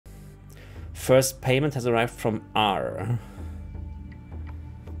First payment has arrived from R.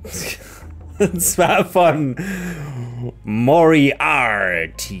 Und zwar von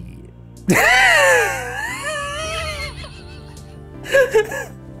Moriarty.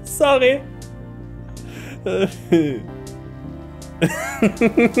 Sorry.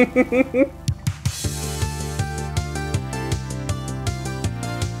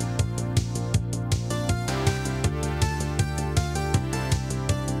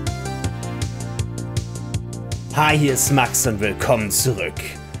 Hi, hier ist Max und willkommen zurück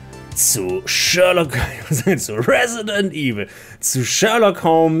zu Sherlock, zu Resident Evil, zu Sherlock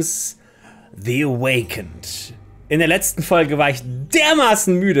Holmes, The Awakened. In der letzten Folge war ich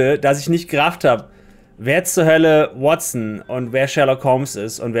dermaßen müde, dass ich nicht gerafft habe, wer zur Hölle Watson und wer Sherlock Holmes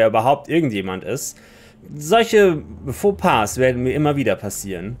ist und wer überhaupt irgendjemand ist. Solche Fauxpas werden mir immer wieder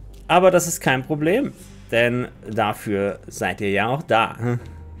passieren. Aber das ist kein Problem, denn dafür seid ihr ja auch da.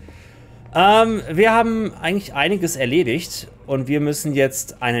 Wir haben eigentlich einiges erledigt und wir müssen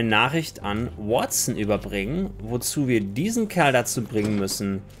jetzt eine Nachricht an Watson überbringen, wozu wir diesen Kerl dazu bringen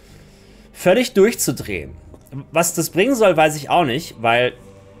müssen, völlig durchzudrehen. Was das bringen soll, weiß ich auch nicht, weil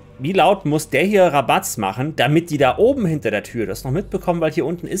wie laut muss der hier Rabatz machen, damit die da oben hinter der Tür das noch mitbekommen, weil hier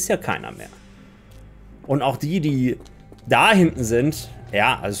unten ist ja keiner mehr. Und auch die, die da hinten sind,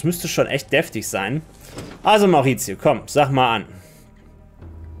 ja, also es müsste schon echt deftig sein. Also Maurizio, komm, sag mal an.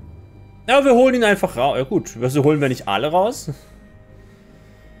 Ja, wir holen ihn einfach raus. Ja gut, wieso holen wir nicht alle raus?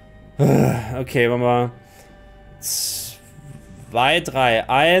 Okay, machen wir 2, 3,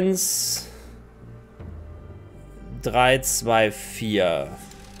 1 3, 2, 4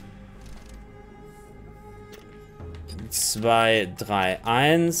 2, 3,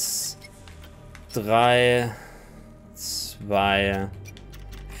 1 3, 2,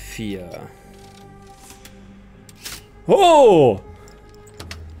 4 Oh!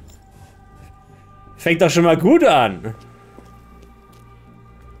 Fängt doch schon mal gut an.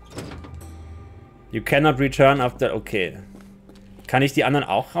 You cannot return after... Okay. Kann ich die anderen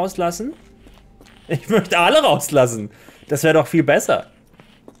auch rauslassen? Ich möchte alle rauslassen. Das wäre doch viel besser.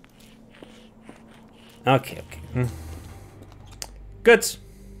 Okay, okay. Gut.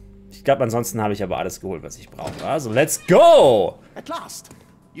 Ich glaube, ansonsten habe ich aber alles geholt, was ich brauche. Also, let's go! At last,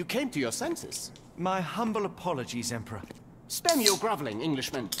 you came to your senses. My humble apologies, Emperor. Spare me your groveling,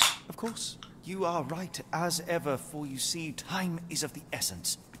 Englishman. Of course, you are right as ever, for you see, time is of the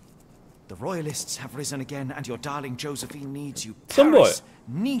essence. The royalists have risen again, and your darling Josephine needs you. Paris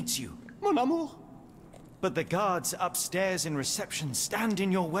needs you. Mon amour. But the guards upstairs in reception stand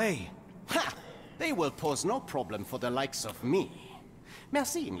in your way. Ha! They will pose no problem for the likes of me.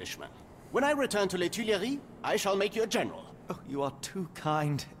 Merci, Englishman. When I return to Les Tuileries, I shall make you a general. Oh, you are too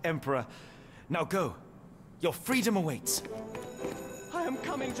kind, Emperor. Now go. Your freedom awaits. I am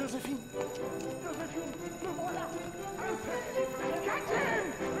coming, Josephine. Josephine, le voilà.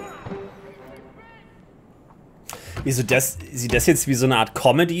 Wieso sie das jetzt wie so eine Art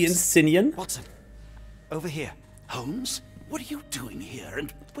Comedy inszenieren? Watson, over here. Holmes, what are you doing here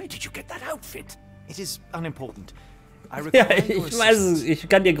and where did you get that outfit? It is unimportant. I Ja, require your ich weiß, assistance. ich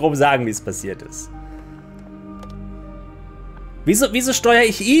kann dir grob sagen, wie es passiert ist. Wieso steuere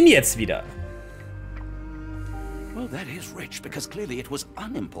ich ihn jetzt wieder? Well, that is rich, because clearly it was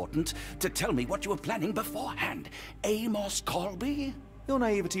unimportant to tell me what you were planning beforehand. Amos Colby? Your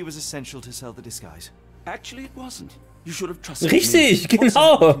naivety was essential to sell the disguise. Actually, it wasn't. You should have trusted Richtig, me. We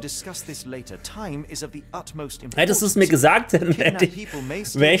genau. can discuss this later. Time is of the utmost importance. Hättest du es mir gesagt, dann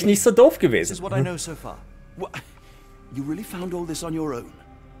wäre ich nicht so doof This gewesen. is what I know so far. What? You really found all this on your own?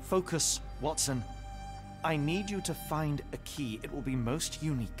 Focus, Watson. I need you to find a key. It will be most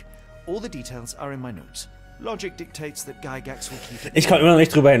unique. All the details are in my notes. Logic dictates that Gygax will keep it. Ich komme immer noch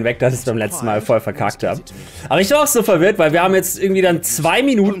nicht drüber hinweg, dass ich es beim letzten Mal voll verkackt habe. Aber ich war auch so verwirrt, weil wir haben jetzt irgendwie dann 2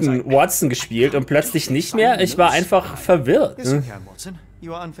 Minuten Watson gespielt und plötzlich nicht mehr. Ich war einfach verwirrt. Yes, you can, Watson.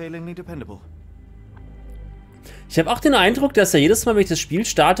 You are unfailingly dependable. Ich habe auch den Eindruck, dass er jedes Mal, wenn ich das Spiel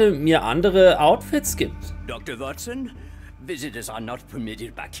starte, mir andere Outfits gibt. Dr. Watson, visitors are not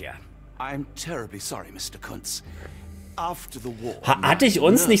permitted back here. I'm terribly sorry, Mr. Kuntz. After the war, Hatte ich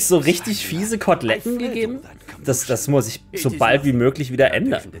uns nicht so richtig fiese Koteletten gegeben? Das muss ich so bald wie möglich wieder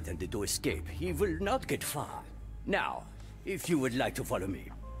ändern. He will not get far. Now, if you would like to follow me.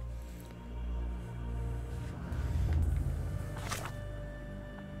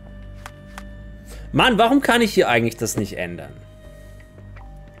 Mann, warum kann ich hier eigentlich das nicht ändern?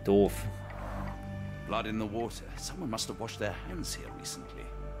 Doof. Blood in the water. Someone must have washed their hands here recently.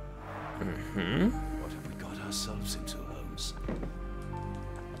 What have we got ourselves into, Holmes?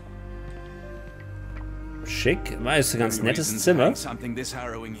 Schick. War ist ein ganz nettes Zimmer.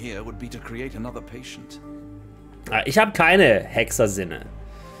 Ich habe keine Hexersinne.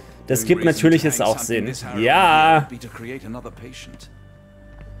 Das gibt natürlich jetzt auch Sinn. Ja.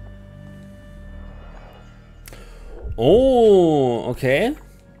 Oh, okay.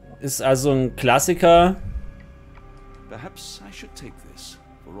 Ist also ein Klassiker.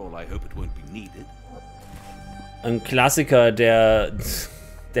 Ein Klassiker der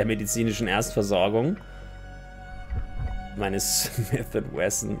medizinischen Erstversorgung. Meines Smith &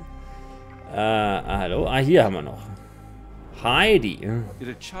 Wesson. Hallo? Ah, hier haben wir noch. Heidi.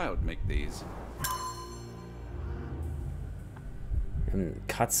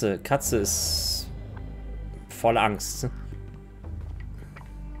 Katze ist voll Angst.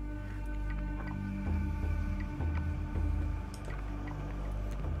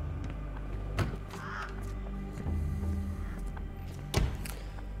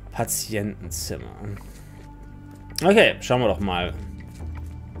 Patientenzimmer. Okay, schauen wir doch mal,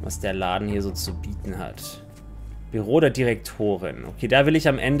 was der Laden hier so zu bieten hat. Büro der Direktorin. Okay, da will ich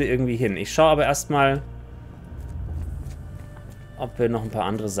am Ende irgendwie hin. Ich schaue aber erstmal, ob wir noch ein paar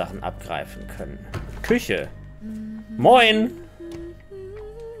andere Sachen abgreifen können. Küche. Moin!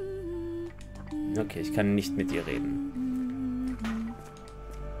 Okay, ich kann nicht mit ihr reden.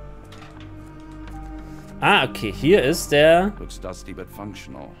 Ah, okay, hier ist der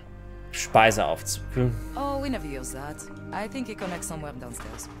Speiseaufzug. Oh, we never use that. I think it connects somewhere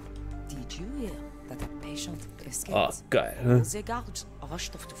downstairs. Did you hear that a patient escaped? Oh, geil.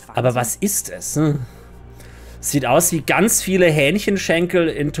 Aber was ist es? Sieht aus wie ganz viele Hähnchenschenkel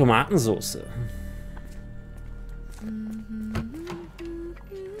in Tomatensauce.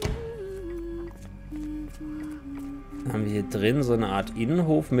 Haben wir hier drin so eine Art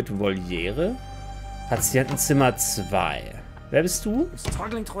Innenhof mit Voliere. Patientenzimmer 2. Wer bist du?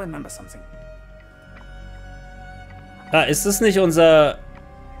 Ah, ist das nicht unser...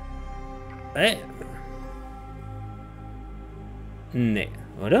 Hey. Nee,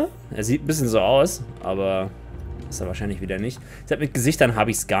 oder? Er sieht ein bisschen so aus, aber ist er wahrscheinlich wieder nicht. Mit Gesichtern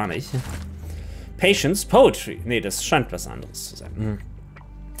habe ich es gar nicht. Patience, Poetry. Nee, das scheint was anderes zu sein.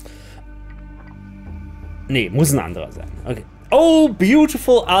 Nee, muss ein anderer sein. Okay. Oh,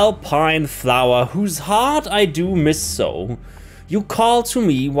 beautiful alpine flower, whose heart I do miss so. You call to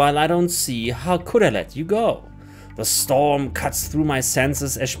me while I don't see. How could I let you go? The storm cuts through my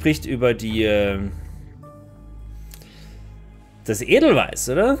senses. Er spricht über die... das Edelweiß,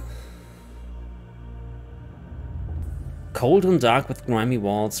 oder? Cold and dark with grimy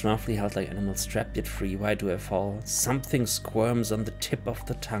walls, roughly held like animals trapped yet free. Why do I fall? Something squirms on the tip of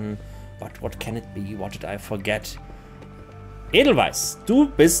the tongue. But what can it be? What did I forget? Edelweiß. Du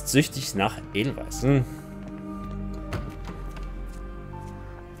bist süchtig nach Edelweiß.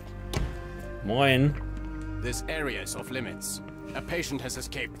 Moin. This area is off limits. A patient has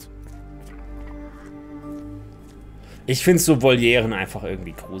escaped. Ich finde so Volieren einfach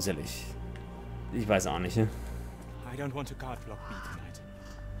irgendwie gruselig. Ich weiß auch nicht. I don't want to card block me tonight.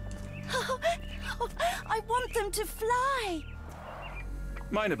 I want them to fly.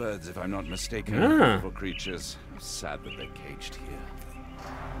 Minor birds, if I'm not mistaken. Beautiful creatures. Sad that they're caged here.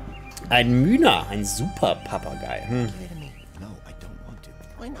 Ein Mühner, ein super Papagei. No, I don't want to.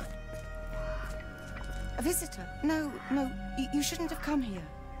 Why not? A visitor? No, you shouldn't have come here.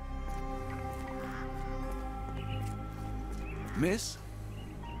 Miss?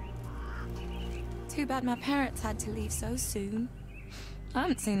 Too bad my parents had to leave so soon. I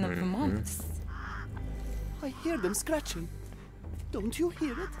haven't seen them for months. I hear them scratching. Don't you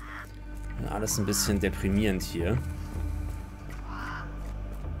hear it? Alles ein bisschen deprimierend hier.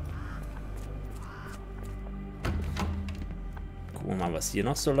 Gucken wir mal, was hier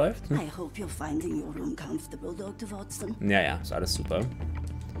noch so läuft. I hope you're finding your room comfortable, Dr. Hotson. Ja, ist alles super.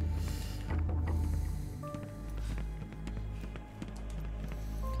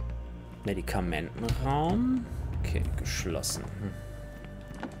 Medikamentenraum. Okay, geschlossen.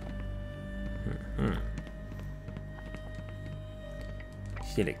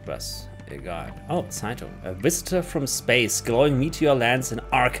 Hier liegt was. Egal. Oh, Zeitung. A visitor from space. Glowing meteor lands in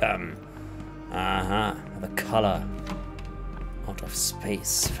Arkham. Aha. The color. Out of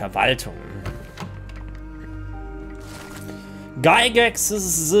space. Verwaltung.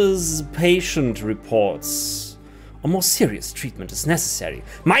 Gygax's patient reports. A more serious treatment is necessary.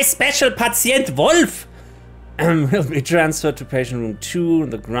 My special Patient Wolf will be transferred to patient room 2 on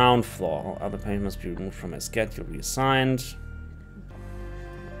the ground floor. Other patients must be removed from his schedule, reassigned.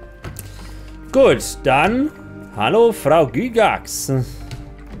 Gut, dann hallo Frau Gygax.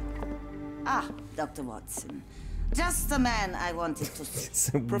 Ah, Dr. Watson. Just the man I wanted to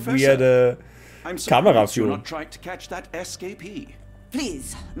see. Weirde Kameraführung.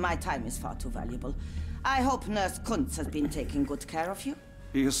 Please, my time is far too valuable. I hope Nurse Kuntz has been taking good care of you.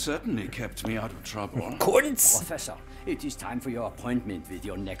 He has certainly kept me out of trouble. Kuntz! Professor, it is time for your appointment with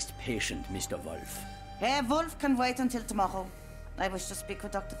your next patient, Mr. Wolf. Herr Wolf can wait until tomorrow. I wish to speak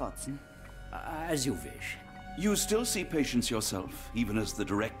with Dr. Watson. As you wish. You still see patients yourself, even as the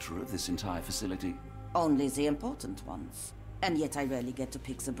director of this entire facility? Only the important ones. And yet I rarely get to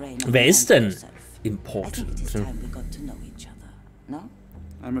pick the brain of Wer ist denn important? I think it is time we got to know each other, no?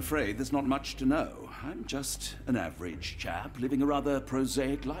 I'm afraid there's not much to know. I'm just an average chap living a rather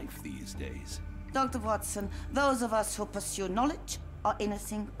prosaic life these days. Dr. Watson, those of us who pursue knowledge are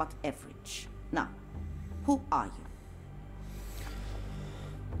anything but average. Now, who are you?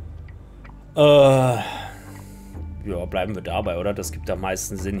 Ja, bleiben wir dabei, oder? Das gibt am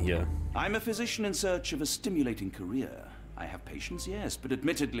meisten Sinn hier. I'm a physician in search of a stimulating career. I have patients, yes, but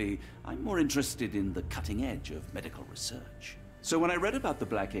admittedly, I'm more interested in the cutting edge of medical research. So when I read about the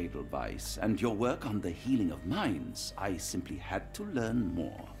Black Edelweiss and your work on the healing of minds, I simply had to learn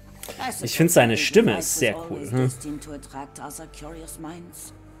more. Ich finde seine Stimme ist sehr cool.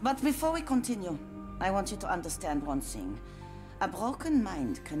 But before we continue, I want you to understand one thing. A broken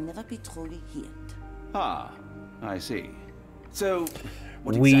mind can never be truly healed. Ah, I see. So,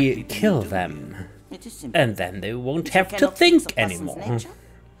 what We exactly kill do you do? them, It is simple. and then they won't If you have to cannot fix think a person's anymore. nature,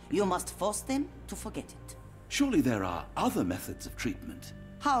 you must force them to forget it. Surely there are other methods of treatment.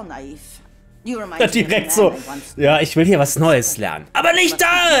 How naive. You remind me of a Direkt man so, I once ja, ich will hier was Neues lernen. Aber nicht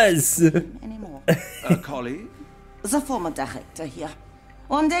das! anymore. A colleague? The former director here.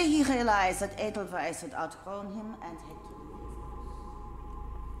 One day he realized that Edelweiss had outgrown him and had to...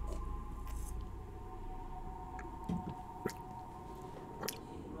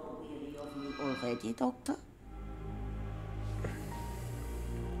 Already, Doctor?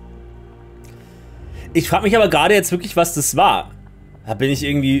 Ich frage mich aber gerade jetzt wirklich, was das war. Bin ich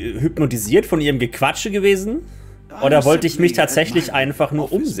irgendwie hypnotisiert von ihrem Gequatsche gewesen? Oder wollte ich mich tatsächlich einfach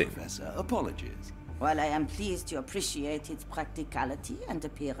nur umsehen? While I am pleased you appreciate its practicality and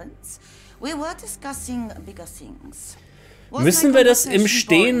appearance, we were discussing bigger things. Müssen wir das im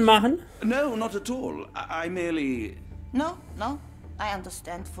Stehen machen? No, not at all. I merely... No, I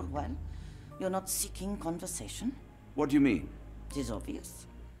understand full well. You're not seeking conversation. What do you mean? It is obvious.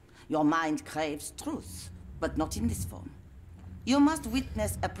 Your mind craves truth, but not in this form. You must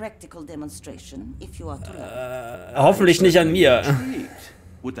witness a practical demonstration if you are to learn. Hoffentlich nicht an mir. Intrigued.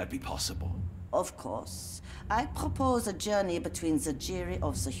 Would that be possible? Of course. I propose a journey between the jury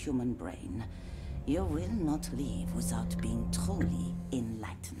of the human brain. You will not leave without being truly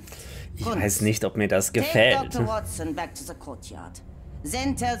enlightened. Ich weiß nicht, ob mir das Take gefällt. Dr. Watson back to the courtyard.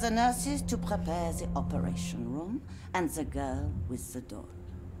 Then tell the nurses to prepare the operation room and the girl with the doll.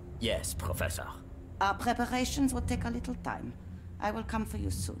 Yes, Professor. Our preparations will take a little time. I will come for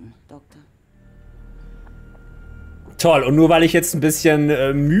you soon, Doctor. Toll, und nur weil ich jetzt ein bisschen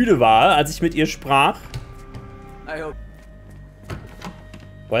müde war, als ich mit ihr sprach.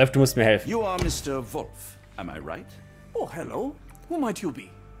 Wolf, du musst mir helfen. You are Mr. Wolf, am I right? Oh, hello. Who might you be?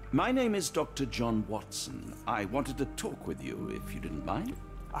 My name is Dr. John Watson. I wanted to talk with you, if you didn't mind.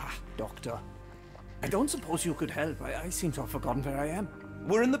 Ah, Doctor. I don't suppose you could help. I seem to have forgotten where I am.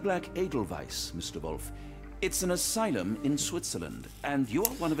 We're in the Black Edelweiss, Mr. Wolf. It's an asylum in Switzerland, and you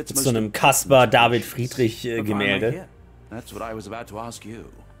are one of its most... So einem Caspar David Friedrich Gemälde. That's what I was about to ask you.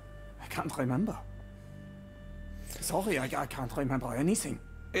 I can't remember. Sorry, I can't remember anything.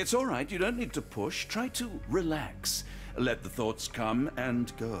 It's all right. You don't need to push. Try to relax. Let the thoughts come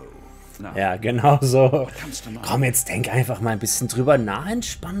and go. Now, Ja, genau so. what comes to mind? Komm, jetzt denk einfach mal ein bisschen drüber nach,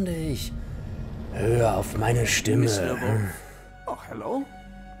 entspann dich. Hör auf meine Mr. Stimme. Wolf, Oh, hello.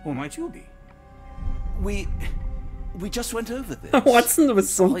 Who might you be? we just went over this. Watson, du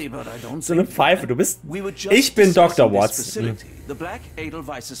bist so, Sorry, but I don't so eine think... Pfeife. Du bist... We were just Ich bin Dr. discussing this Watson. facility, the Black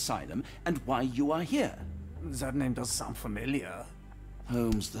Edelweiss Asylum, and why you are here. That name does sound familiar.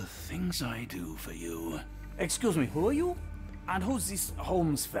 Holmes, the things I do for you. Excuse me, who are you? And who's this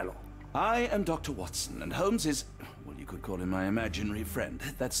Holmes fellow? I am Dr. Watson, and Holmes is, well, you could call him my imaginary friend.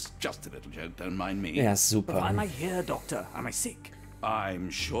 That's just a little joke, don't mind me. Ja, Why super. am I here, Doctor? Am I sick? I'm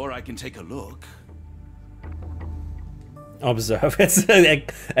sure I can take a look. Observe. Jetzt,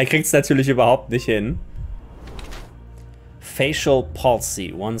 er kriegt es natürlich überhaupt nicht hin. Facial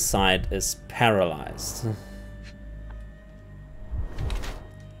palsy. One side is paralyzed.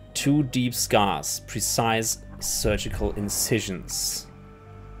 2 deep scars. Precise surgical incisions.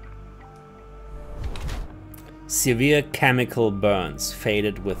 Severe chemical burns.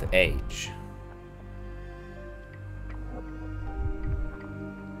 Faded with age.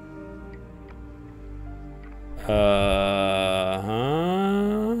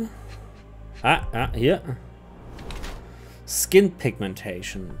 Hier. Skin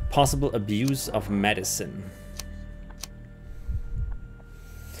pigmentation. Possible abuse of medicine.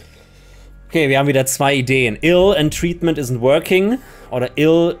 Okay, wir haben wieder zwei Ideen. Ill and treatment isn't working. Oder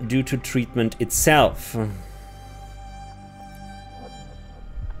ill due to treatment itself.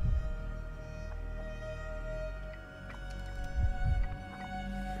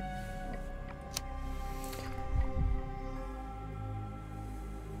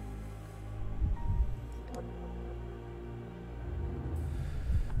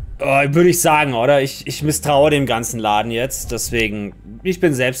 Würde ich sagen, oder? Ich misstraue dem ganzen Laden jetzt, deswegen, ich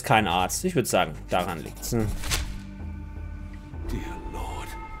bin selbst kein Arzt. Ich würde sagen, daran liegt's. Dear Lord,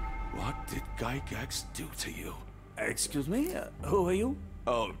 what did Gygax do to you? Excuse me, who are you?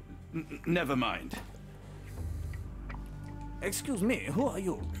 Oh, never mind. Excuse me, who are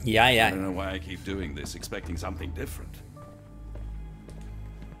you? Ja, ja. I don't know why I keep doing this, expecting something different.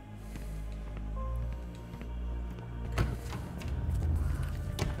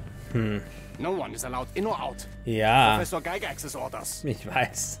 No one is allowed in or out. Ja. Professor Gygax's orders. Ich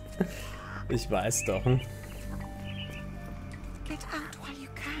weiß. Ich weiß doch. Get out while you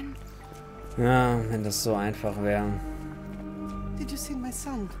can. Ja, wenn das so einfach wäre. Did you see my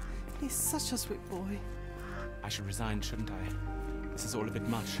son? He's such a sweet boy. I should resign, shouldn't I? This is all a bit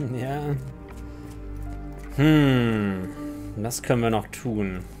much. Ja. Was können wir noch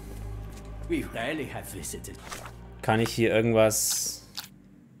tun? We rarely have visited. Kann ich hier irgendwas...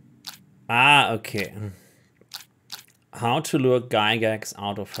 Ah, okay. How to lure Gygax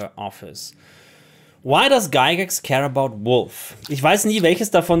out of her office. Why does Gygax care about Wolf? Ich weiß nie, welches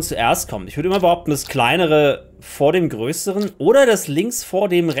davon zuerst kommt. Ich würde immer behaupten, das kleinere vor dem größeren oder das links vor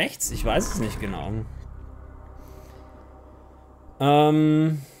dem rechts. Ich weiß es nicht genau.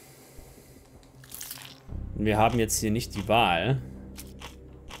 Wir haben jetzt hier nicht die Wahl.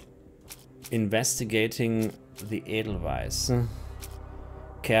 Investigating the Edelweiss.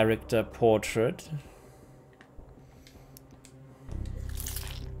 Character Portrait.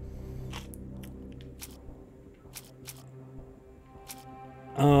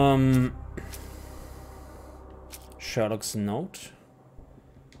 Sherlock's Note.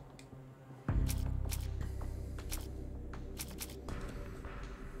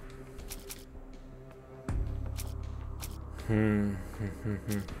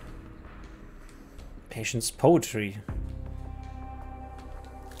 Patient's Poetry.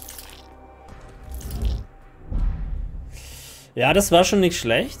 Ja, das war schon nicht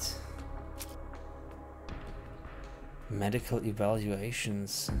schlecht. Medical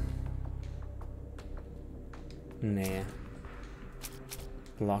Evaluations. Nee.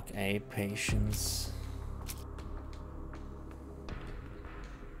 Block A Patients.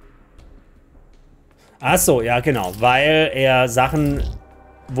 Ach so, ja genau, weil er Sachen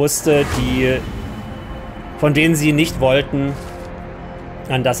wusste, von denen sie nicht wollten,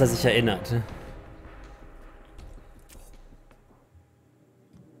 an das er sich erinnert.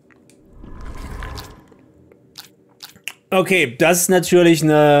 Okay, das ist natürlich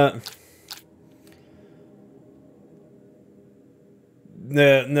eine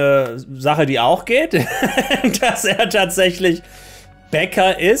Sache, die auch geht, dass er tatsächlich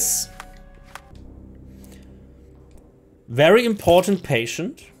Bäcker ist. Very important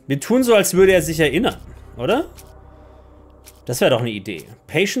patient. Wir tun so, als würde er sich erinnern, oder? Das wäre doch eine Idee.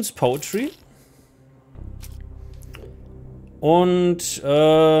 Patient's Poetry. Und,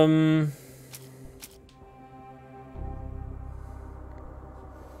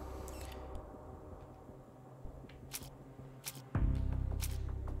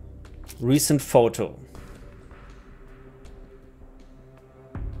 Recent Photo.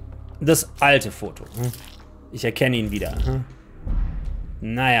 Das alte Foto. Ich erkenne ihn wieder.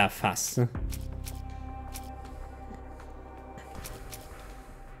 Naja, fast.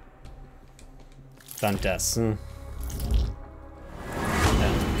 Dann das. Ja,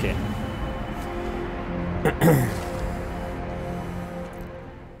 okay.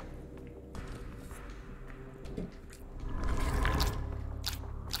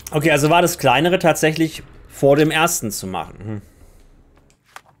 Okay, also war das kleinere tatsächlich vor dem ersten zu machen.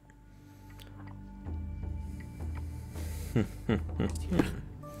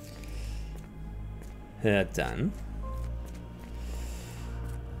 Ja, dann.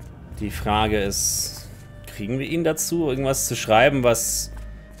 Die Frage ist, kriegen wir ihn dazu, irgendwas zu schreiben, was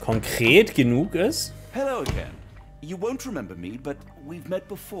konkret genug ist? Hello again. You won't remember me, but we've met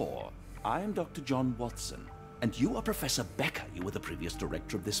before. I'm Dr. John Watson. And you are Professor Becker. You were the previous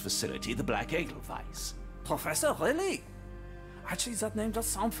director of this facility, the Black Edelweiss. Professor, really? Actually, that name does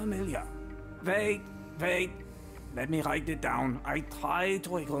sound familiar. Wait. let me write it down. I try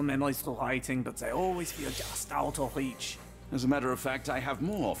to recall memories through writing, but they always feel just out of reach. As a matter of fact, I have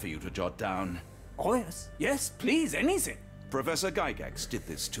more for you to jot down. Oh yes, yes, please, anything. Professor Gygax did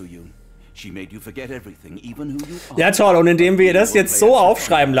this to you. She made you forget everything, even who you are. Ja, toll. Und indem wir das jetzt so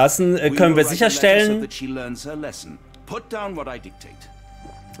aufschreiben lassen, können wir sicherstellen... Put down what I dictate.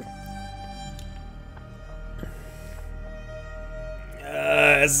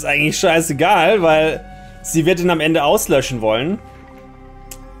 Es ist eigentlich scheißegal, weil sie wird ihn am Ende auslöschen wollen.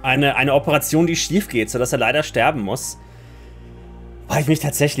 Eine Operation, die schief geht, sodass er leider sterben muss. Weil ich mich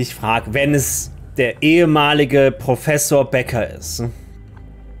tatsächlich frage, wenn es der ehemalige Professor Becker ist,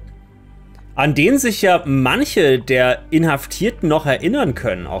 an den sich ja manche der Inhaftierten noch erinnern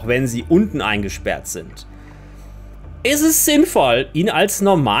können, auch wenn sie unten eingesperrt sind. Ist es sinnvoll, ihn als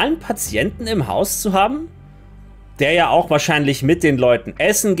normalen Patienten im Haus zu haben? Der ja auch wahrscheinlich mit den Leuten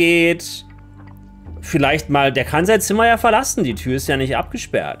essen geht. Vielleicht mal, der kann sein Zimmer ja verlassen, die Tür ist ja nicht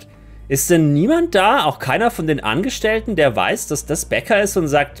abgesperrt. Ist denn niemand da, auch keiner von den Angestellten, der weiß, dass das Becker ist und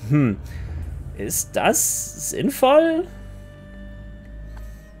sagt, ist das sinnvoll?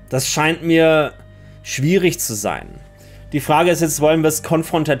 Das scheint mir schwierig zu sein. Die Frage ist jetzt, wollen wir es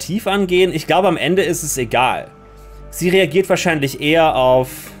konfrontativ angehen? Ich glaube, am Ende ist es egal. Sie reagiert wahrscheinlich eher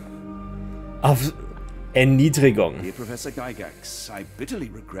auf Erniedrigung. Dear Professor Gygax, I bitterly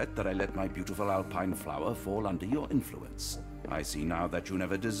regret that I let my beautiful alpine flower fall under your influence. I see now that you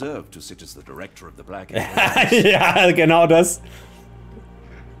never deserved to sit as the director of the Black Eagle. Ja, genau das.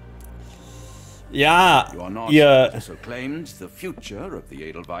 Ja,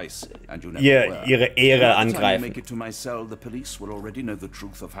 ihre Ehre angreifen. Make it to my cell, the police will already know the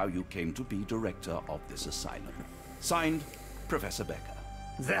truth of how you came to be director of this asylum. Signed, Professor Becker.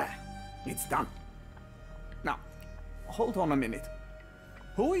 There, it's done. Now, hold on a minute.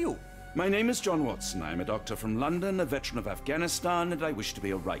 Who are you? My name is John Watson. I'm a doctor from London, a veteran of Afghanistan, and I wish to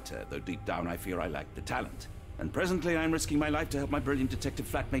be a writer, though deep down I fear I lack the talent. And presently I'm risking my life to help my brilliant detective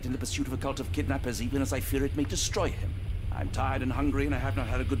flatmate in the pursuit of a cult of kidnappers, even as I fear it may destroy him. I'm tired and hungry, and I have not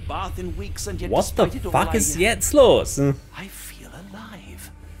had a good bath in weeks, and yet what the fuck ist jetzt los? I feel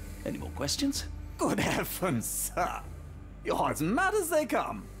alive. Any more questions? Good heavens, sir. You're as mad as they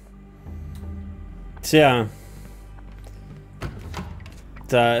come. Tja.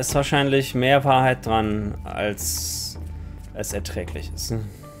 Da ist wahrscheinlich mehr Wahrheit dran, als es erträglich ist.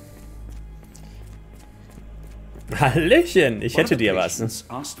 Hallöchen, ich hätte dir was.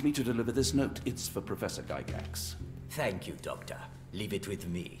 Asked me to deliver this note. It's for Professor Gygax. Thank you, Doctor. Leave it with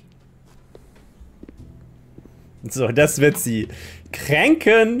me. So, das wird sie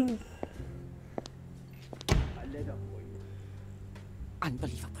kränken.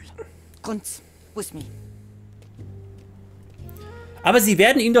 Unbelievable. Grunz, with me. Aber sie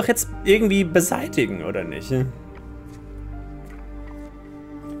werden ihn doch jetzt irgendwie beseitigen, oder nicht?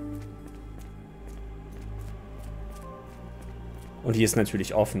 Und hier ist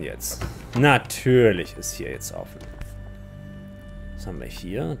natürlich offen jetzt. Natürlich ist hier jetzt offen. Was haben wir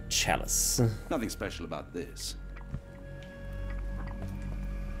hier? Chalice. Nothing special about this.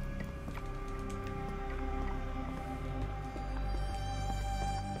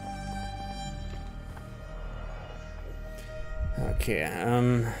 Okay,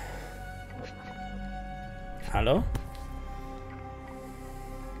 hallo?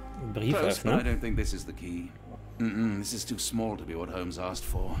 Brieföffner? I don't think this is the key. This is too small to be what Holmes asked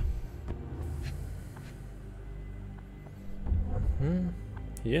for.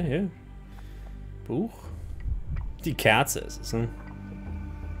 Hier. Buch? Die Kerze ist es, ne?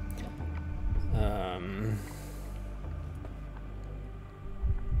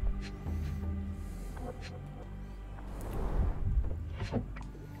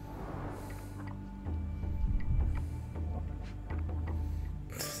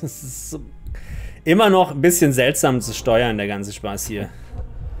 Das ist so immer noch ein bisschen seltsam zu steuern, der ganze Spaß hier.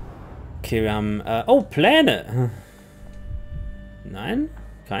 Okay, wir haben... oh, Pläne! Nein?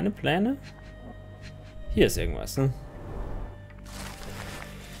 Keine Pläne? Hier ist irgendwas, ne?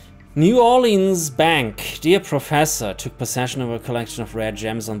 New Orleans Bank. Dear Professor, took possession of a collection of rare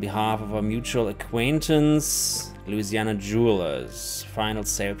gems on behalf of a mutual acquaintance, Louisiana Jewelers. Final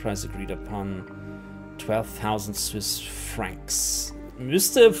sale price agreed upon 12.000 Swiss francs.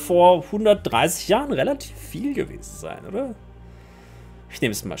 Müsste vor 130 Jahren relativ viel gewesen sein, oder? Ich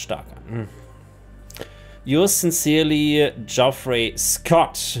nehme es mal stark an. Yours sincerely, Geoffrey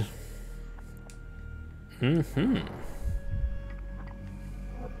Scott.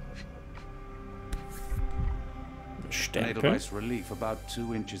 Stempel. Edelweiss relief about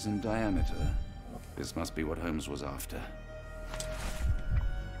 2 inches in diameter. This must be what Holmes was after.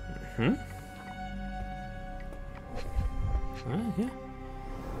 Ah, hier.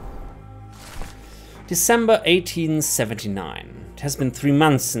 December 1879. It has been 3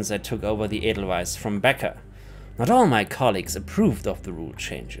 months since I took over the Edelweiss from Becker. Not all my colleagues approved of the rule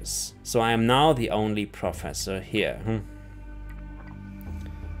changes, so I am now the only professor here.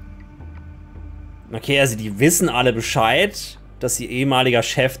 Okay, also die wissen alle Bescheid, dass ihr ehemaliger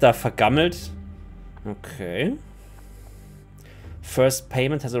Chef da vergammelt. Okay. First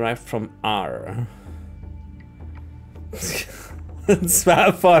payment has arrived from Irrer. Und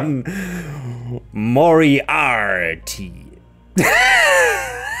zwar von Moriarty.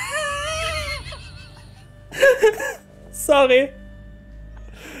 Sorry.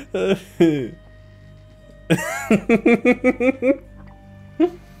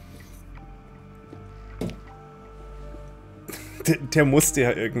 Der musste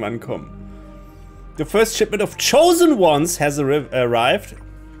ja irgendwann kommen. The first shipment of chosen ones has arrived.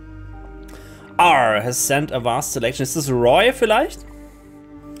 R has sent a vast selection. Ist das Roy vielleicht?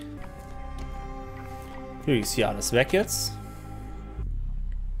 Hier ist hier alles weg jetzt.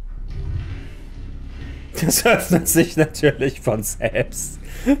 Das öffnet sich natürlich von selbst.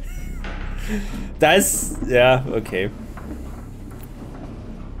 Da ist... Ja, okay.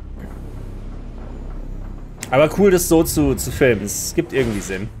 Aber cool, das so zu filmen. Es gibt irgendwie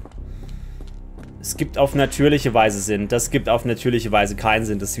Sinn. Es gibt auf natürliche Weise Sinn. Das gibt auf natürliche Weise keinen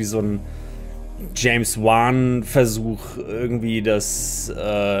Sinn. Das ist wie so ein James Wan-Versuch. Irgendwie das...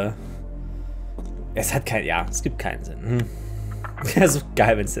 Es hat kein... Ja, es gibt keinen Sinn. Wäre so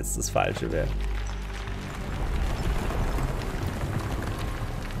geil, wenn es jetzt das Falsche wäre.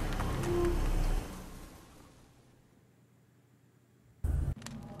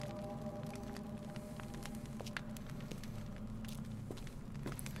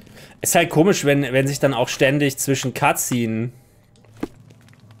 Ist halt komisch, wenn sich dann auch ständig zwischen Cutscene...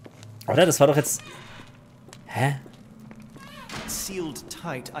 Oder? Das war doch jetzt... Hä?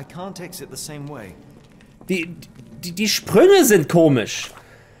 Die Sprünge sind komisch.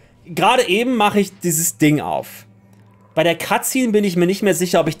 Gerade eben mache ich dieses Ding auf. Bei der Cutscene bin ich mir nicht mehr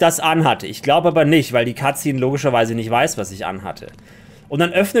sicher, ob ich das anhatte. Ich glaube aber nicht, weil die Cutscene logischerweise nicht weiß, was ich anhatte. Und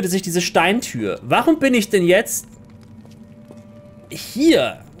dann öffnete sich diese Steintür. Warum bin ich denn jetzt...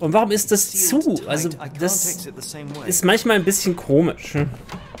 hier? Und warum ist das zu? Also, das ist manchmal ein bisschen komisch.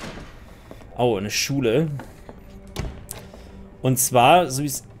 Oh, eine Schule. Und zwar, so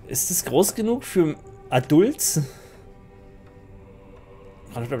ist das groß genug für Adults?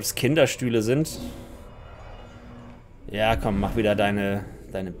 Ich weiß nicht, ob das Kinderstühle sind. Ja, komm, mach wieder deine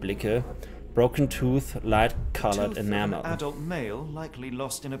Blicke. Broken Tooth, light colored enamel.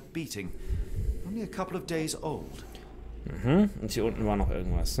 Mhm, und hier unten war noch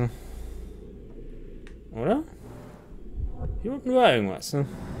irgendwas, ne? Oder? Hier unten war irgendwas, ne?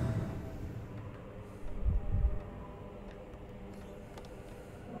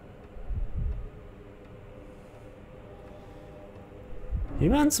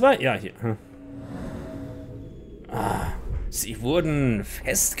 Hier waren zwei? Ja, hier. Ah, sie wurden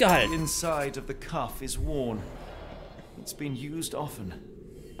festgehalten. Inside of the cuff is worn. It's been used often.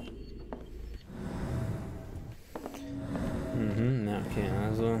 Mhm, ja, okay,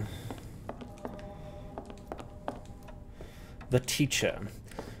 also... The Teacher.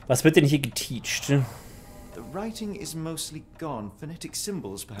 Was wird denn hier geteacht? The writing is mostly gone. Phonetic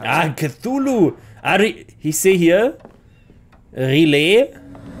symbols, perhaps. Ah, Cthulhu! Ah, ich sehe hier... Relais.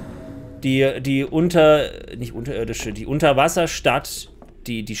 Die unterirdische, die Unterwasserstadt,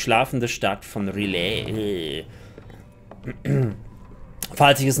 die schlafende Stadt von Relais.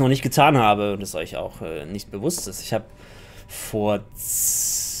 Falls ich es noch nicht getan habe und es euch auch nicht bewusst ist, ich habe vor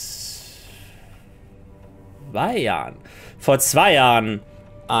 2 Jahren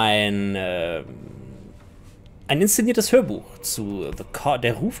ein inszeniertes Hörbuch zu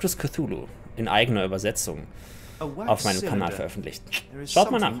Der Ruf des Cthulhu in eigener Übersetzung auf meinem Kanal veröffentlicht. Schaut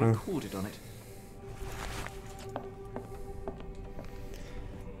mal nach. Ne?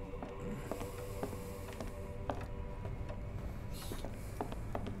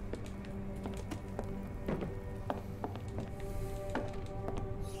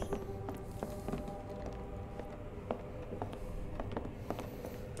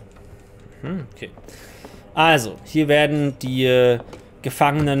 Okay. Also, hier werden die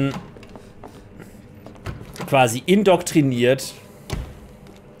Gefangenen quasi indoktriniert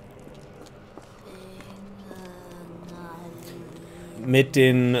mit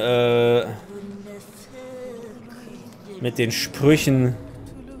den Sprüchen,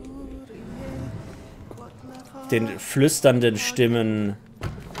 den flüsternden Stimmen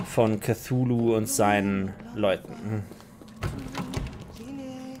von Cthulhu und seinen Leuten.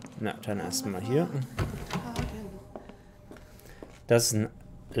 Na, dann erstmal hier. Das ist ein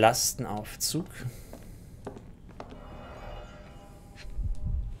Lastenaufzug.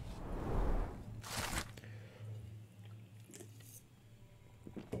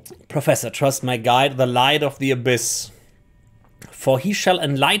 Professor, trust my guide, the light of the abyss. For he shall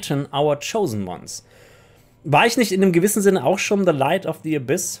enlighten our chosen ones. War ich nicht in einem gewissen Sinne auch schon the light of the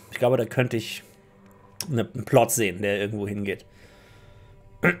abyss? Ich glaube, da könnte ich einen Plot sehen, der irgendwo hingeht.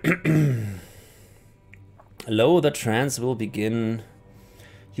 Lo, the trance will begin.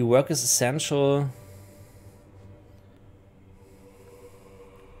 Your work is essential.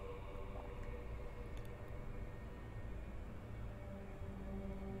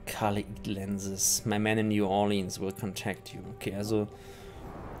 Color lenses. My man in New Orleans will contact you. Okay, also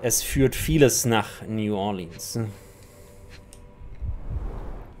es führt vieles nach New Orleans.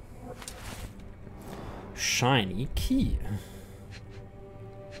 Shiny key.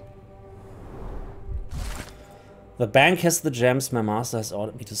 The bank has the gems. My master has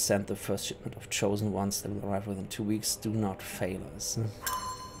ordered me to send the first shipment of chosen ones. They will arrive within 2 weeks. Do not fail us.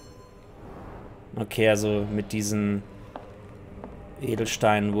 Okay, also mit diesen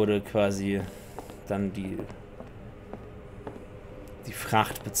Edelsteinen wurde quasi dann die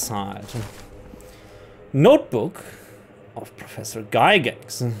Fracht bezahlt. Notebook of Professor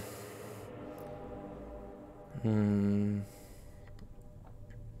Gygax.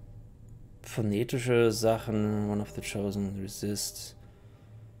 Phonetische Sachen, one of the chosen, resist.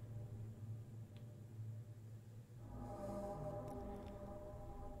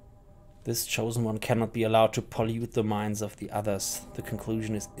 This chosen one cannot be allowed to pollute the minds of the others. The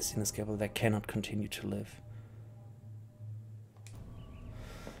conclusion is inescapable. They cannot continue to live.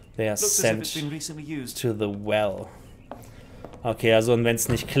 They are sent to the well. Okay, also und wenn es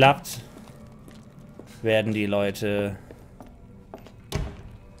nicht klappt, werden die Leute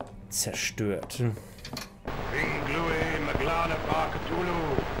zerstört.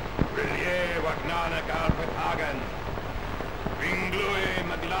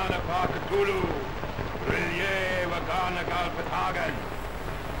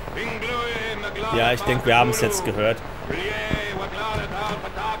 Ja, ich denke, wir haben es jetzt gehört.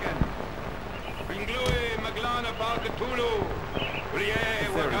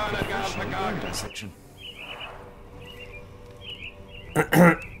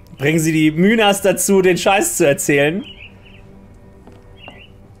 Bringen Sie die Mynas dazu, den Scheiß zu erzählen.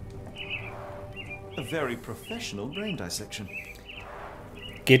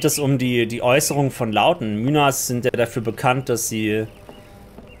 Geht es um die Äußerung von Lauten? Mynas sind ja dafür bekannt, dass sie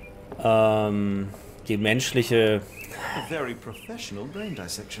die menschliche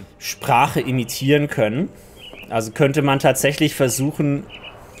Sprache imitieren können. Also könnte man tatsächlich versuchen,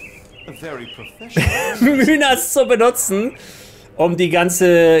 Mynas zu benutzen, um die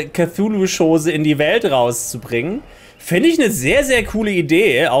ganze Cthulhu-Chose in die Welt rauszubringen. Finde ich eine sehr, sehr coole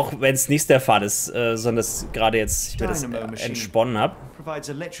Idee, auch wenn es nicht der Fall ist, sondern das gerade jetzt ich mir das entsponnen habe.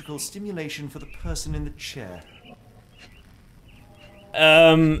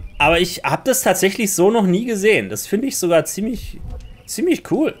 Aber ich habe das tatsächlich so noch nie gesehen. Das finde ich sogar ziemlich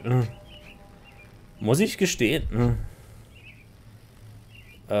cool. Muss ich gestehen.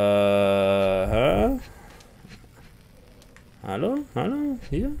 Hallo? Hallo?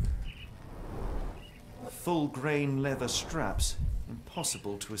 Hier? Full grain leather straps.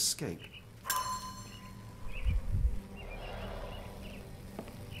 Impossible to escape.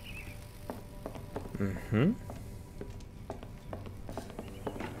 Mhm.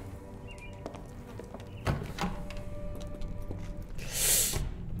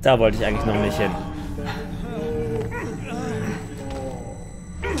 Da wollte ich eigentlich noch nicht hin.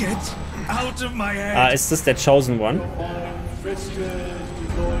 Get out of my head. Ah, ist das der Chosen One?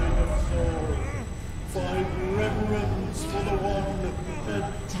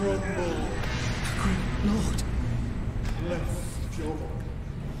 Lord.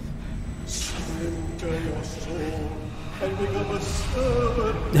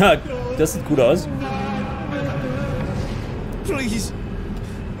 Ja, das sieht gut aus. Please.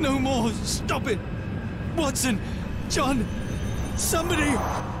 No more. Stop it. Watson. John. Somebody.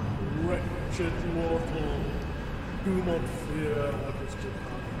 Wretched mortal. Do not fear what is to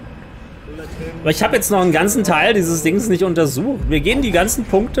come. Let him. Aber ich habe jetzt noch einen ganzen Teil dieses Dings nicht untersucht. Mir gehen die ganzen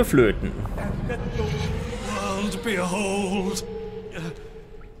Punkte flöten. World behold.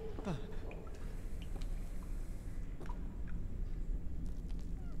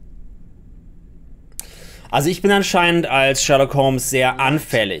 Also ich bin anscheinend als Sherlock Holmes sehr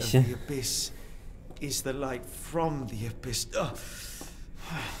anfällig.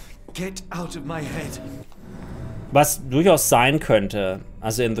 Was durchaus sein könnte.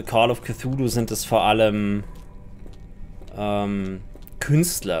 Also in The Call of Cthulhu sind es vor allem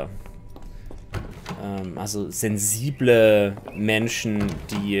Künstler. Also sensible Menschen,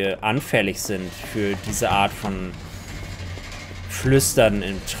 die anfällig sind für diese Art von Flüstern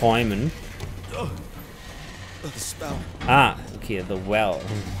in Träumen. Ah, okay, the well.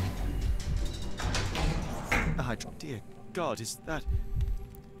 Dear God, is that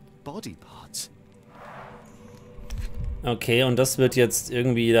body parts? Okay, und das wird jetzt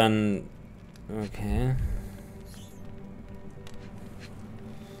irgendwie dann... Okay.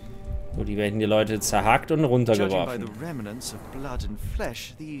 So, die werden die Leute zerhackt und runtergeworfen. Judging by the remnants of blood and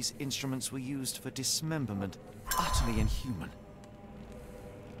flesh, these instruments were used for dismemberment. Utterly inhuman.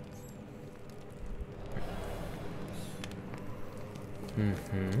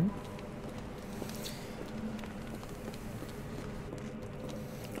 Mhm.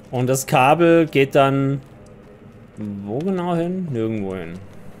 Und das Kabel geht dann wo genau hin? Nirgendwo hin.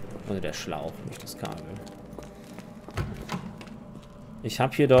 Also der Schlauch, nicht das Kabel. Ich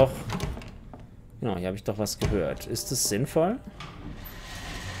habe hier doch... Genau, hier habe ich doch was gehört. Ist das sinnvoll?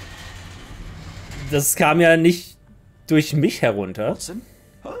 Das kam ja nicht durch mich herunter. Watson?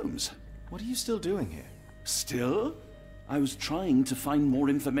 Holmes, what are you still doing here? Still? I was trying to find more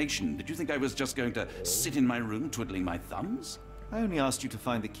information. Did you think I was just going to sit in my room twiddling my thumbs? I only asked you to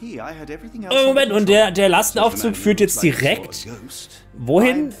find the key. I had everything else. Oh, Moment, und der Lastenaufzug führt jetzt direkt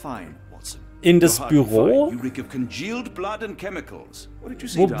wohin? In das Büro?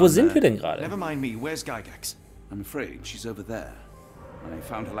 Wo sind wir denn gerade? Never mind me. Where's Gygax? I'm afraid she's over there. I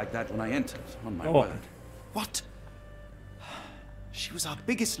found her like that when I entered, on my Oh. word. What? She was our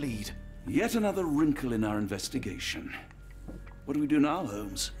biggest lead. Yet another wrinkle in our investigation. What do we do now,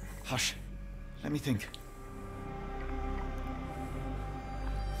 Holmes? Hush. Let me think.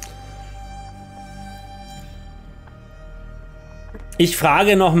 Ich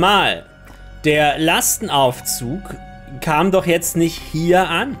frage nochmal. Der Lastenaufzug kam doch jetzt nicht hier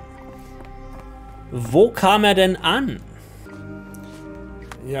an. Wo kam er denn an?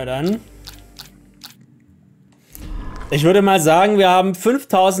 Ja, dann. Ich würde mal sagen, wir haben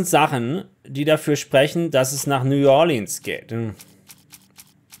 5000 Sachen, die dafür sprechen, dass es nach New Orleans geht.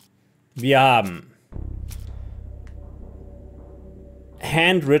 Wir haben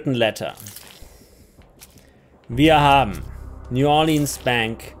Handwritten Letter. Wir haben New Orleans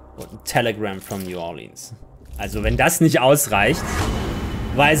Bank und ein Telegram from New Orleans. Also wenn das nicht ausreicht,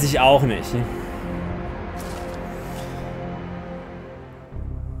 weiß ich auch nicht.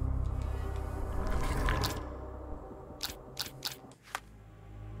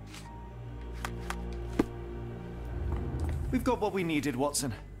 We've got what we needed,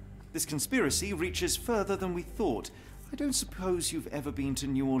 Watson. This conspiracy reaches further than we thought. I don't suppose you've ever been to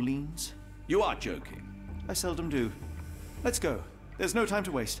New Orleans? You are joking. I seldom do. Let's go. There's no time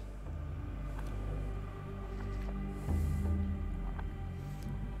to waste.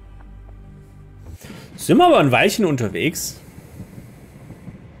 Sind wir aber ein Weilchen unterwegs?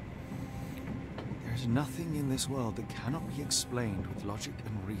 There's nothing in this world that cannot be explained with logic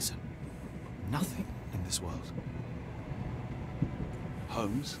and reason. Nothing in this world.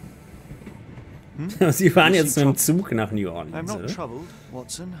 Holmes? Sie fahren jetzt mit dem Zug nach New Orleans, I'm not oder? troubled,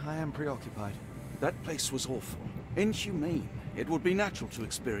 Watson. I am preoccupied. That place was awful. Inhumane. It would be natural to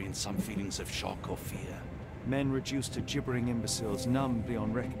experience some feelings of shock or fear. Men reduced to gibbering imbeciles, numb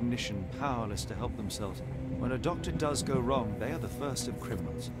beyond recognition, powerless to help themselves. When a doctor does go wrong, they are the first of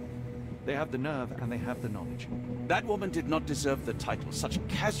criminals. They have the nerve and they have the knowledge. That woman did not deserve the title. Such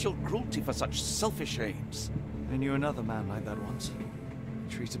casual cruelty for such selfish aims. I knew another man like that once.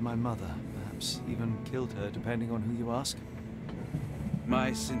 He treated my mother, perhaps even killed her, depending on who you ask.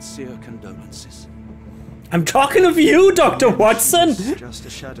 My sincere condolences. I'm talking of you, Dr. Watson! Just a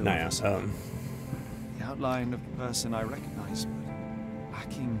shadow Naja, of herself. The outline of the person I recognize, but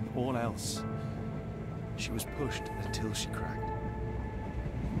lacking all else. She was pushed until she cracked.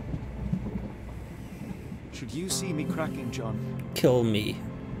 Should you see me cracking, John? Kill me.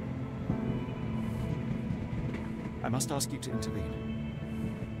 I must ask you to intervene.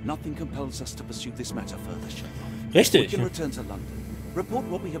 Nothing compels us to pursue this matter further, Sherlock. Richtig. We can return to London. Report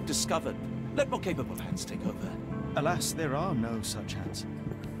what we have discovered. Let more capable hands take over. Alas, there are no such hands.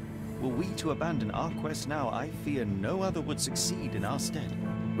 Were we to abandon our quest now, I fear no other would succeed in our stead.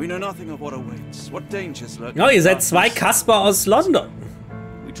 We know nothing of what awaits. What dangers lurk. Ja, ihr seid zwei Kasper aus London.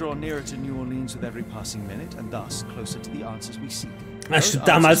 We draw nearer to New Orleans with every passing minute, and thus closer to the answers we seek. Ja, stimmt,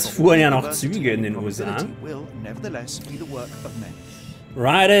 damals fuhren ja noch Züge in den USA. Will nevertheless be the work of men.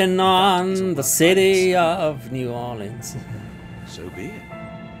 Riding on the city of New Orleans. So be it.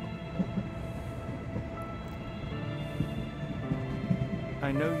 I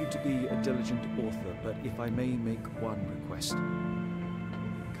I know you to be a diligent author, but if I may make one request.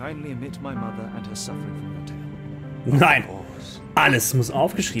 Kindly omit my mother and her suffering from your tale. Nein, alles muss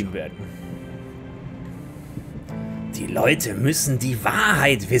aufgeschrieben werden. Die Leute müssen die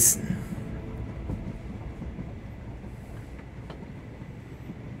Wahrheit wissen.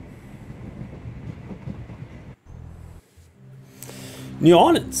 New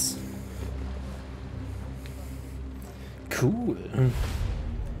Orleans. Cool.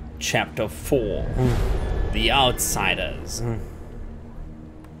 Chapter 4. The Outsiders.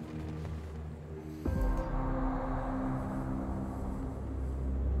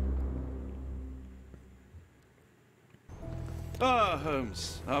 Ah,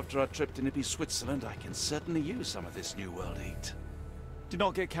 Holmes. After our trip to nippy Switzerland, I can certainly use some of this New World heat. Do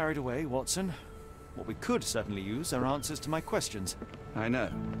not get carried away, Watson. What we could certainly use are answers to my questions. I know,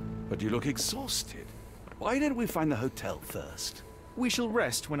 but you look exhausted. Why don't we find the hotel first? We shall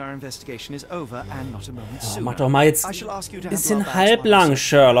rest when our investigation is over and not a moment sooner. Mach doch mal jetzt I shall ask you to ein bisschen handle our bags halblang, while I-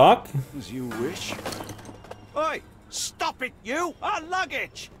 Sherlock. As you wish. Oi! Stop it, you! Our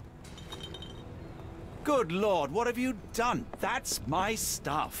luggage! Good Lord, what have you done? That's my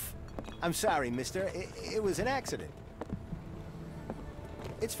stuff. I'm sorry, mister. It was an accident.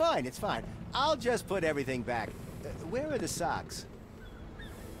 It's fine, it's fine. I'll just put everything back. Where are the socks?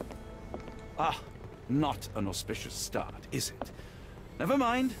 Ah, not an auspicious start, is it? Never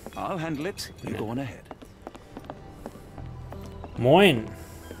mind, I'll handle it. You go on ahead. Moin.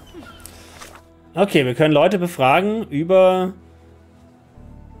 Okay, wir können Leute befragen über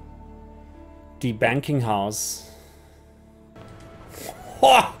die Banking House.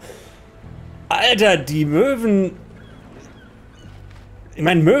 Oh, Alter, die Möwen. Ich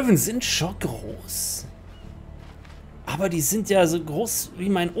meine, Möwen sind schon groß. Aber die sind ja so groß wie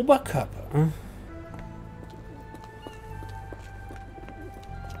mein Oberkörper.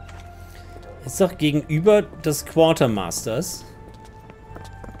 Ist doch gegenüber des Quartermasters.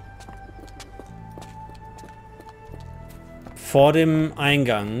 Vor dem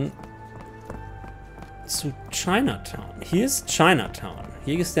Eingang zu Chinatown. Hier ist Chinatown.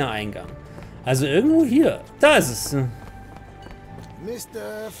 Hier ist der Eingang. Also irgendwo hier. Da ist es. Mr.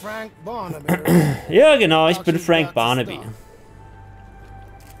 Frank Barnaby. Ja, genau, ich bin Frank Barnaby.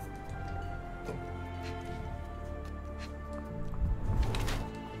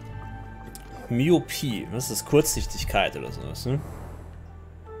 Myopie. Was ist das? Kurzsichtigkeit oder sowas, ne?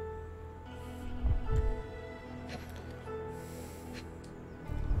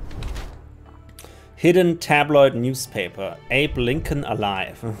 Hidden Tabloid Newspaper. Abe Lincoln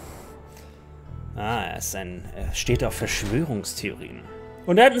Alive. Ah, er steht auf Verschwörungstheorien.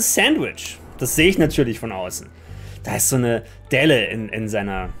 Und er hat ein Sandwich. Das sehe ich natürlich von außen. Da ist so eine Delle in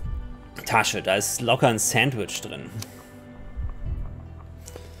seiner Tasche. Da ist locker ein Sandwich drin.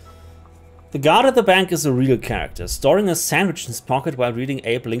 The guard at the bank is a real character. Storing a sandwich in his pocket while reading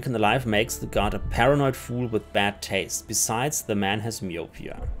Abe Lincoln Alive makes the guard a paranoid fool with bad taste. Besides, the man has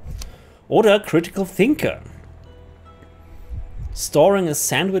myopia. Oder critical thinker. Storing a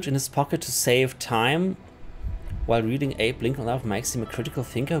sandwich in his pocket to save time while reading Abe Lincoln Alive makes him a critical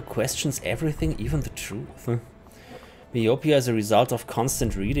thinker who questions everything, even the truth. Myopia is a result of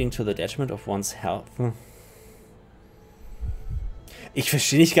constant reading to the detriment of one's health. Ich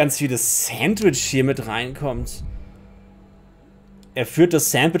verstehe nicht ganz, wie das Sandwich hier mit reinkommt. Er führt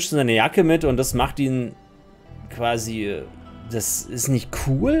das Sandwich in seine Jacke mit und das macht ihn quasi... Das ist nicht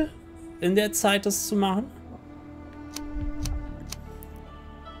cool, in der Zeit das zu machen.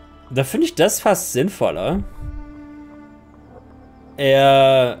 Da finde ich das fast sinnvoller.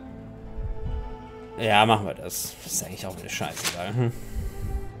 Ja, machen wir das. Das ist eigentlich auch eine Scheißegal.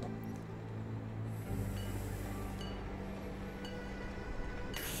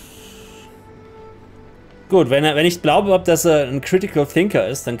 Gut, wenn ich glaube, dass er ein Critical Thinker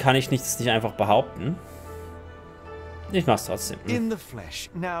ist, dann kann ich das nicht einfach behaupten. Ich mach's trotzdem. In the flesh.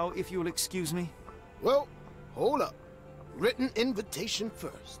 Now, if you'll excuse me. Well, hold up. Written invitation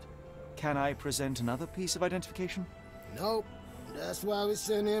first. Can I present another piece of identification? Nope. That's why we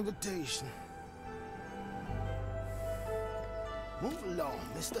send the invitation. Move along,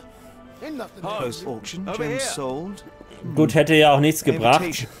 mister. Ain't nothing Post auction, gems sold. Gut, hätte ja auch nichts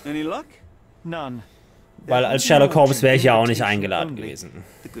gebracht. Any luck? None. Weil als Sherlock Holmes wäre ich ja auch nicht eingeladen gewesen.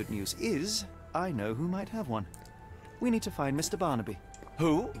 The good news is, I know who might have one. We need to find Mr. Barnaby.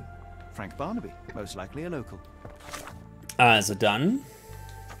 Who? Frank Barnaby, most likely a local. Also dann.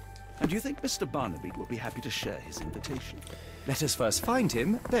 And you think Mr. Barnaby will be happy to share his invitation? Let us first find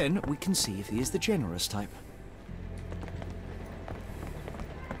him, then we can see if he is the generous type.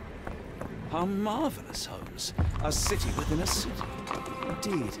 How marvelous, Holmes. A city within a city.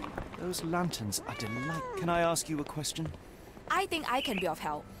 Indeed. Those lanterns are delightful. Can I ask you a question? I think I can be of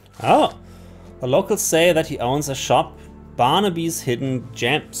help. Oh. The locals say that he owns a shop, Barnaby's Hidden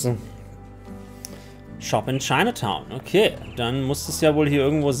Gems. Shop in Chinatown. Okay, dann muss es ja wohl hier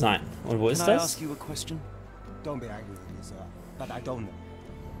irgendwo sein. Und wo ist das?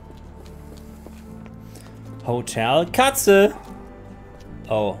 Hotel Katze.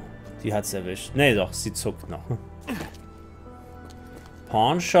 Oh, die hat's erwischt. Nee, doch, sie zuckt noch.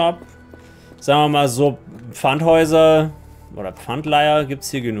 Pawnshop. Sagen wir mal so, Pfandhäuser oder Pfandleiher gibt's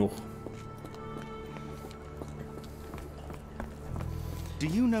hier genug. Do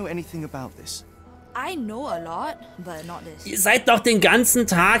you know anything about this? I know a lot, but not this. Ihr seid doch den ganzen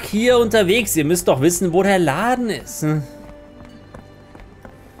Tag hier unterwegs. Ihr müsst doch wissen, wo der Laden ist. Can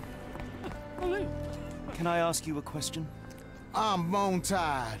I ask you a question? I'm bone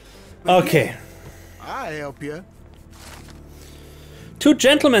tired. Okay. I'll help you. Two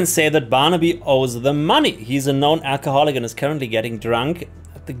gentlemen say that Barnaby owes them money. He's a known alcoholic and is currently getting drunk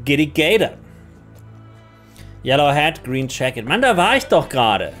at the Giddy Gator. Yellow hat, green jacket. Mann, da war ich doch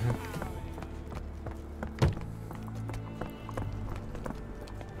gerade.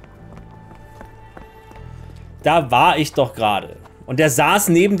 Da war ich doch gerade. Und der saß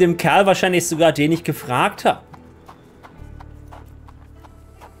neben dem Kerl, wahrscheinlich sogar, den ich gefragt habe.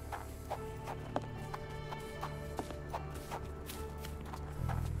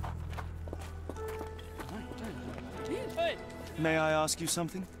 May I ask you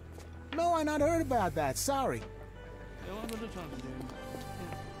something? No, I not heard about that. Sorry.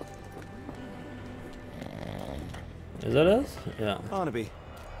 Ist er das? Ja. Barnaby,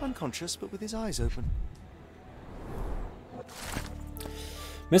 unconscious but with his eyes open.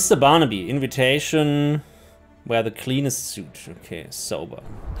 Mr. Barnaby, invitation, wear the cleanest suit. Okay, sober.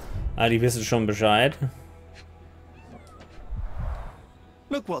 Ah, die wissen schon Bescheid.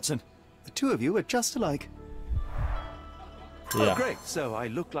 Look, Watson, the two of you are just alike. Yeah. Oh, great. So I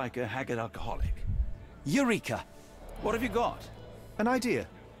look like a haggard alcoholic. Eureka! What have you got? An idea.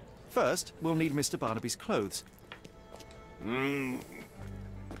 First, we'll need Mr. Barnaby's clothes.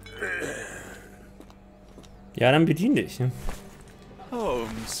 Ja, dann bedien dich.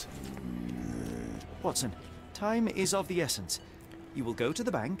 Holmes. Watson, time is of the essence. You will go to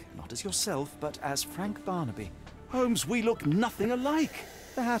the bank, not as yourself, but as Frank Barnaby. Holmes, we look nothing alike.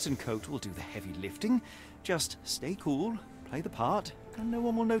 The hat and coat will do the heavy lifting. Just stay cool, play the part, and no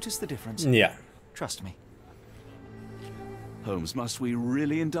one will notice the difference. Ja. Trust me. Holmes, must we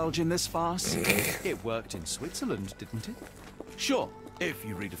really indulge in this farce? It worked in Switzerland, didn't it? Sure, if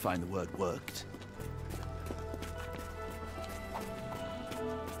you redefine the word worked.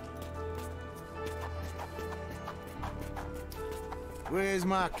 Where's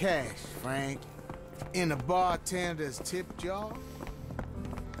my cash, Frank? In the bartender's tip jar?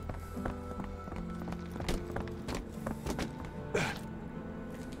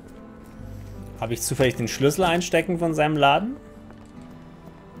 Habe ich zufällig den Schlüssel einstecken von seinem Laden?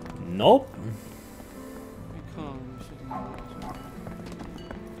 Nope.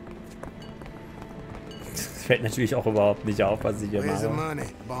 Das fällt natürlich auch überhaupt nicht auf, was ich hier Where's the mache. money,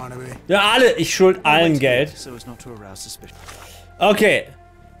 Barnaby? Ja, alle, ich schuld allen Geld. So as not to arouse suspicion. Okay,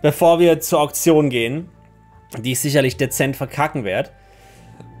 bevor wir zur Auktion gehen, die ich sicherlich dezent verkacken werde,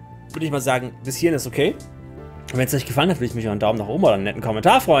 würde ich mal sagen, bis hierhin ist okay. Wenn es euch gefallen hat, würde ich mich über einen Daumen nach oben oder einen netten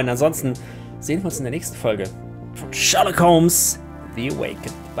Kommentar freuen. Ansonsten sehen wir uns in der nächsten Folge von Sherlock Holmes, The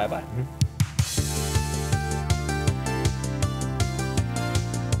Awakened. Bye, bye.